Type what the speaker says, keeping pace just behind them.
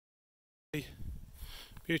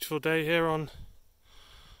Beautiful day here on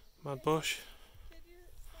Mad Bush,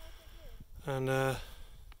 and we're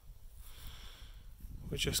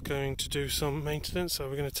just going to do some maintenance. So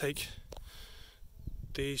we're going to take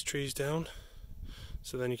these trees down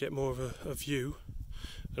so then you get more of a view,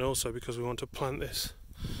 and also because we want to plant this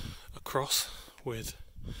across with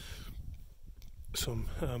some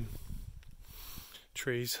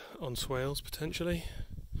trees on swales potentially,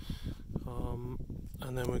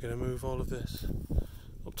 and then we're going to move all of this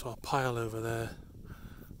up to our pile over there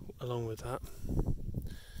along with that,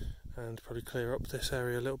 and probably clear up this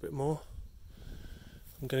area a little bit more.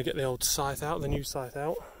 I'm going to get the old scythe out, the new scythe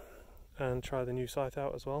out, and try the new scythe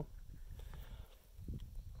out as well.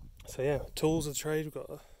 So yeah, tools of the trade, we've got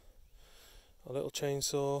a little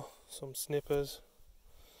chainsaw, some snippers,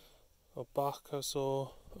 a Barco saw,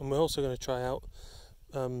 and we're also going to try out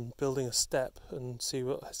building a step and see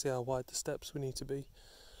how wide the steps we need to be,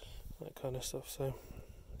 that kind of stuff. So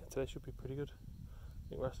today should be pretty good. I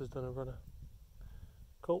think Russ has done a runner.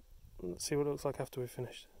 Cool. Let's see what it looks like after we've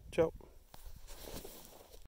finished. Ciao.